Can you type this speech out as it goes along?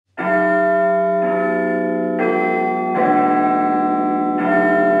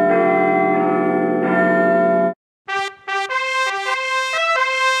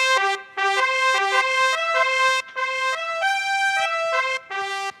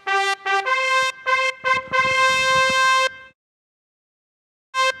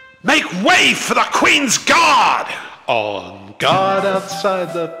way for the Queen's Guard! On guard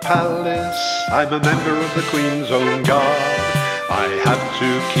outside the palace, I'm a member of the Queen's own guard. I have to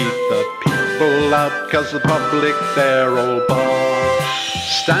keep the people out, 'cause the public, they're all barred.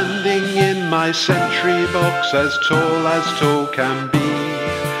 Standing in my sentry box, as tall can be,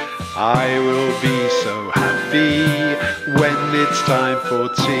 I will be so happy when it's time for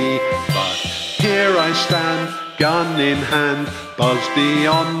tea. But here I stand, gun in hand, Busby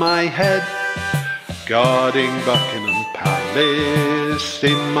on my head, guarding Buckingham Palace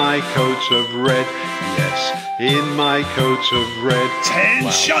in my coat of red. Yes, in my coat of red.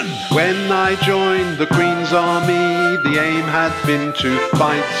 Attention! Well, when I joined the Queen's Army, the aim had been to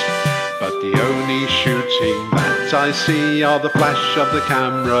fight, but the only shooting that I see are the flash of the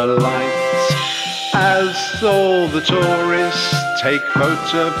camera lights, as all the tourists take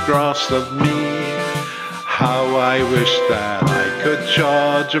photographs of me. How I wish that I could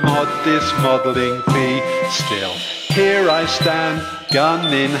charge a modest modelling fee. Still, here I stand,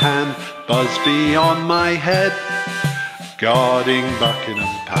 gun in hand, Busby on my head, guarding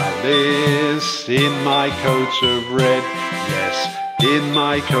Buckingham Palace in my coat of red. Yes, in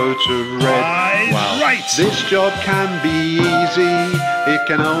my coat of red. Well, right. This job can be easy, it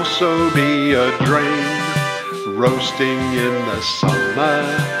can also be a drain. Roasting in the summer,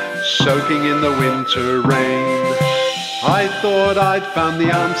 soaking in the winter rain. I thought I'd found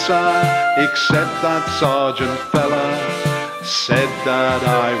the answer, except that sergeant fella said that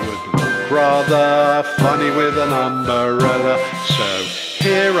I would look rather funny with an umbrella. So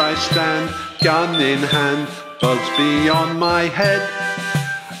here I stand, gun in hand, Busby on my head,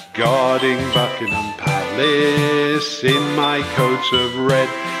 guarding Buckingham Palace in my coat of red.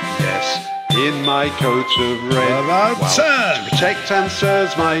 Yes, in my coat of red. About turn! To protect and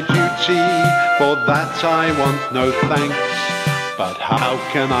serve's my duty, for that I want no thanks. But how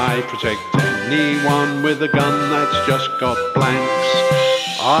can I protect anyone with a gun that's just got blanks?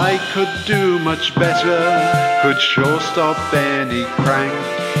 I could do much better, could sure stop any crank,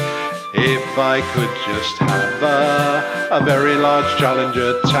 if I could just have a very large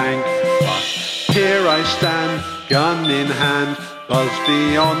Challenger tank. But here I stand, gun in hand,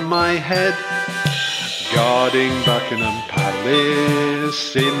 Busby on my head, guarding Buckingham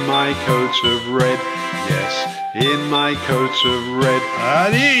Palace in my coat of red. Yes, in my coat of red.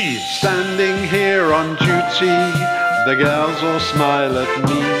 At ease! Standing here on duty, the girls all smile at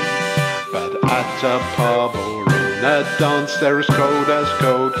me, but at a pub or in a dance, they're as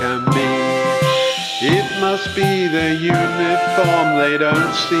cold can be. It must be the uniform, they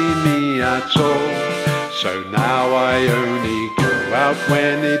don't see me at all, so now I only go out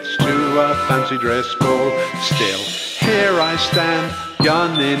when it's to a fancy dress ball. Still, here I stand,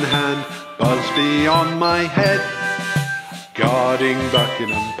 gun in hand, Busby on my head, guarding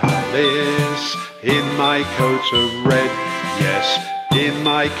Buckingham Palace in my coat of red. Yes, in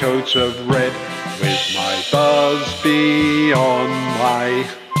my coat of red, with my Busby on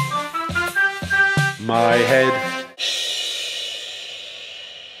my head.